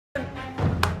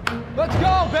Let's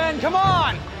go, Ben, come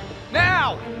on!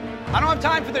 Now! I don't have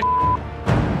time for this.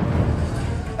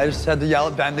 I just had to yell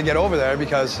at Ben to get over there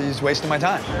because he's wasting my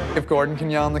time. If Gordon can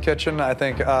yell in the kitchen, I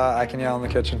think I can yell in the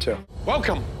kitchen too.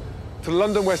 Welcome to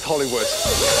London, West Hollywood.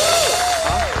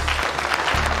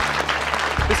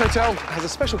 This hotel has a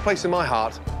special place in my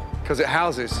heart because it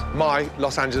houses my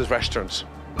Los Angeles restaurants.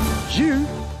 You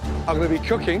are going to be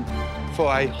cooking for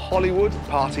a Hollywood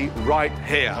party right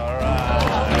here. All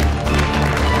right.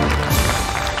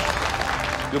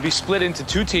 You'll be split into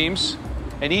 2 teams,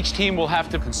 and each team will have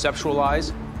to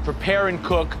conceptualize, prepare and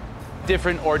cook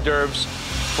different hors d'oeuvres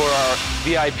for our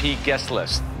VIP guest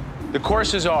list. The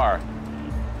courses are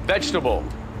vegetable,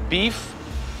 beef,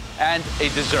 and a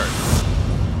dessert.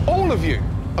 All of you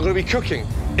are going to be cooking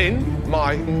in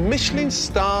my Michelin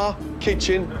star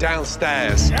kitchen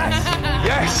downstairs. Yes!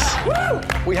 Yes!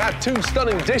 Woo! We had 2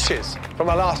 stunning dishes from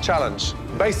our last challenge.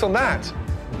 Based on that,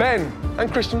 Ben and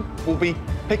Christian will be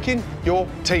picking your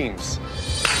teams.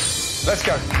 Let's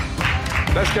go.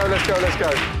 Let's go, let's go, let's go.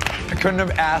 I couldn't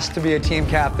have asked to be a team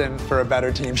captain for a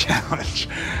better team challenge.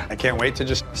 I can't wait to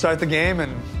just start the game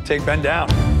and take Ben down.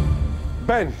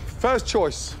 Ben, first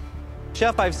choice.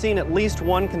 Chef, I've seen at least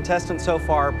one contestant so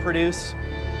far produce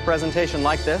a presentation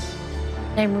like this.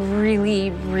 I'm really,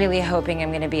 really hoping I'm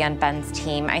going to be on Ben's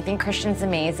team. I think Christian's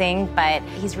amazing, but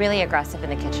he's really aggressive in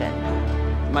the kitchen.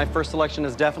 My first selection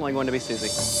is definitely going to be Susie.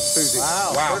 Susie.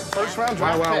 Wow. Wow. First round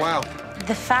Wow, draft pick. wow.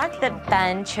 The fact that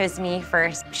Ben chose me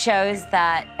first shows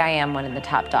that I am one of the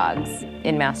top dogs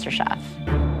in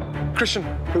MasterChef. Christian,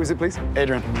 who is it, please?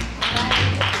 Adrian.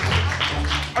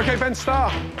 Okay, Ben,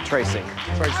 star. Tracy.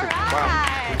 Tracy.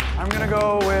 Wow. I'm gonna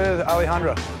go with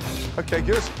Alejandra. Okay,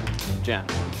 good. Jen.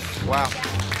 Wow.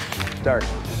 Derek.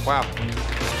 Wow.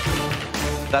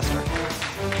 Esther.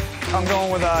 I'm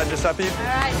going with Giuseppe. All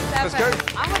right, Let's go.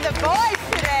 I'm with the boys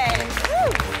today.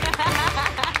 Woo.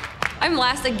 I'm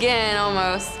last again,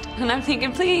 almost. And I'm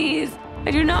thinking, please,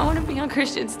 I do not want to be on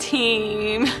Christian's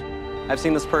team. I've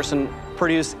seen this person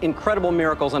produce incredible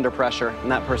miracles under pressure, and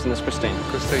that person is Christine.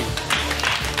 Christine.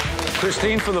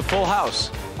 Christine for the full house.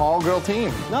 All-girl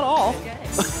team. Not all.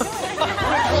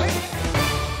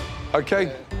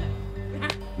 Okay.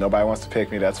 Nobody wants to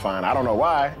pick me, that's fine. I don't know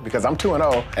why, because I'm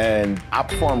 2-0, and I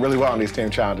perform really well in these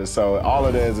team challenges, so all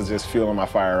it is just fueling my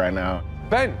fire right now.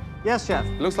 Ben. Yes, Chef.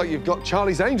 Looks like you've got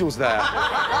Charlie's Angels there.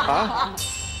 Huh?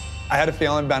 I had a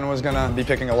feeling Ben was gonna be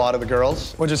picking a lot of the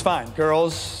girls, which is fine.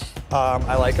 Girls,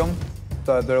 I like them.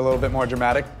 They're a little bit more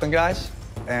dramatic than guys.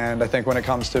 And I think when it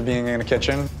comes to being in a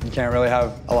kitchen, you can't really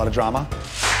have a lot of drama.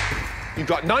 You've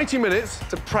got 90 minutes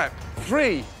to prep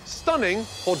 3 stunning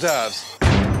hors d'oeuvres.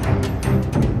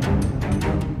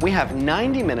 We have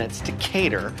 90 minutes to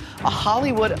cater a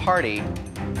Hollywood party.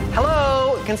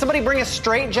 Hello, can somebody bring a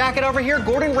straight jacket over here?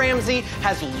 Gordon Ramsay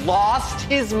has lost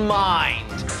his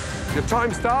mind. Your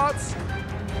time starts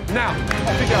now.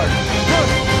 Off you go.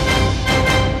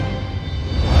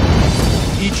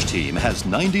 Good. Each team has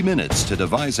 90 minutes to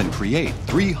devise and create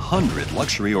 300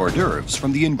 luxury hors d'oeuvres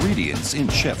from the ingredients in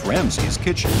Chef Ramsay's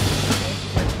kitchen.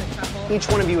 Each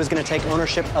one of you is going to take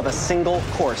ownership of a single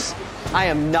course. I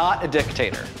am not a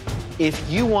dictator. If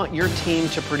you want your team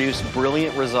to produce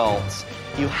brilliant results,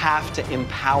 you have to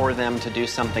empower them to do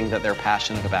something that they're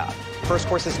passionate about. First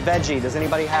course is veggie. Does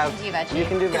anybody have? I can do veggie. You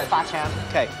can do veggie. Gazpacho.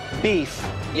 Okay. Beef.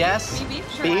 Yes? Beef?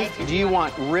 Sure. Beef. Do you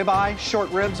want ribeye, short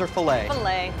ribs, or filet?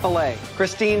 Filet. Filet.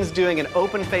 Christine's doing an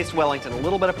open-faced Wellington, a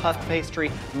little bit of puff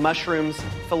pastry, mushrooms,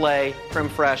 filet, creme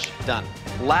fraiche, done.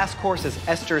 Last course is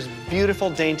Esther's beautiful,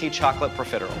 dainty chocolate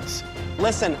profiteroles.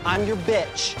 Listen, I'm your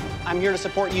bitch. I'm here to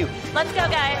support you. Let's go,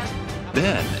 guys.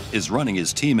 Ben is running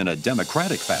his team in a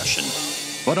democratic fashion.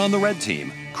 But on the red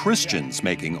team, Christian's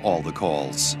making all the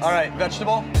calls. All right,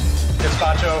 vegetable,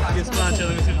 gazpacho.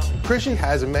 Christian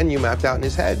has a menu mapped out in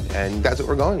his head, and that's what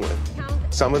we're going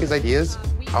with. Some of his ideas,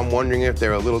 I'm wondering if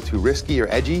they're a little too risky or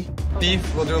edgy.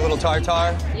 Beef, we'll do a little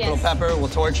tartare, little pepper, we'll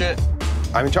torch it.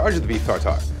 I'm in charge of the beef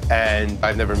tartare, and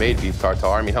I've never made beef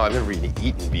tartare. I mean, hell, I've never even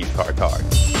eaten beef tartare.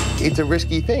 It's a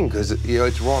risky thing, because, you know,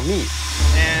 it's raw meat.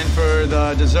 And for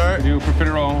the dessert, Do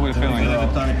profiterole with filling.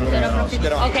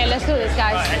 Okay, let's do this,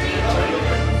 guys.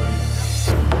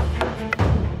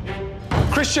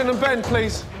 Christian and Ben,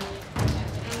 please.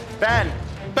 Ben.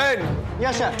 Ben.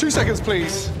 Yes, Chef. 2 seconds,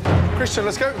 please. Christian,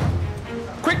 let's go.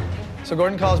 Quick. So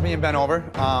Gordon calls me and Ben over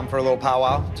for a little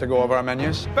powwow to go over our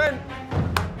menus. Ben.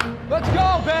 Let's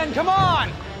go, Ben, come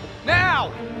on!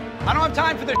 Now! I don't have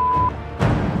time for this.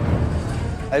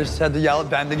 I just had to yell at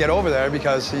Ben to get over there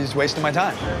because he's wasting my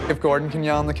time. If Gordon can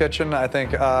yell in the kitchen, I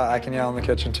think I can yell in the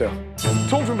kitchen too.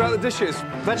 Talk to him about the dishes.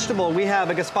 Vegetable, we have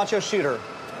a gazpacho shooter.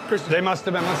 They must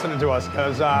have been listening to us,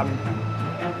 because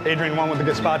Adrian won with the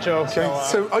gazpacho.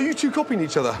 So are you two copying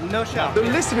each other? No shot. The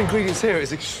list of ingredients here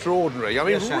is extraordinary. I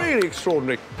mean, Yes, chef. really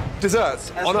extraordinary.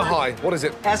 Desserts on a high. What is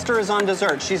it? Esther is on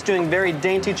dessert. She's doing very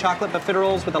dainty chocolate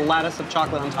profiteroles with a lattice of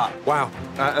chocolate on top. Wow,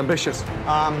 ambitious.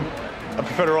 A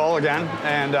profiterole again,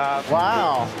 and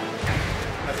Wow.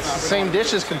 Same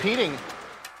dishes competing.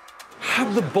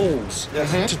 Have the balls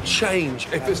to change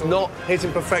if it's not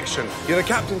hitting perfection. You're the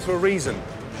captain for a reason.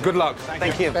 Good luck.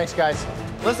 Thank you. Thanks, guys.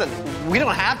 Listen, we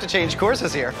don't have to change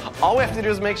courses here. All we have to do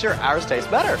is make sure ours tastes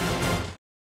better.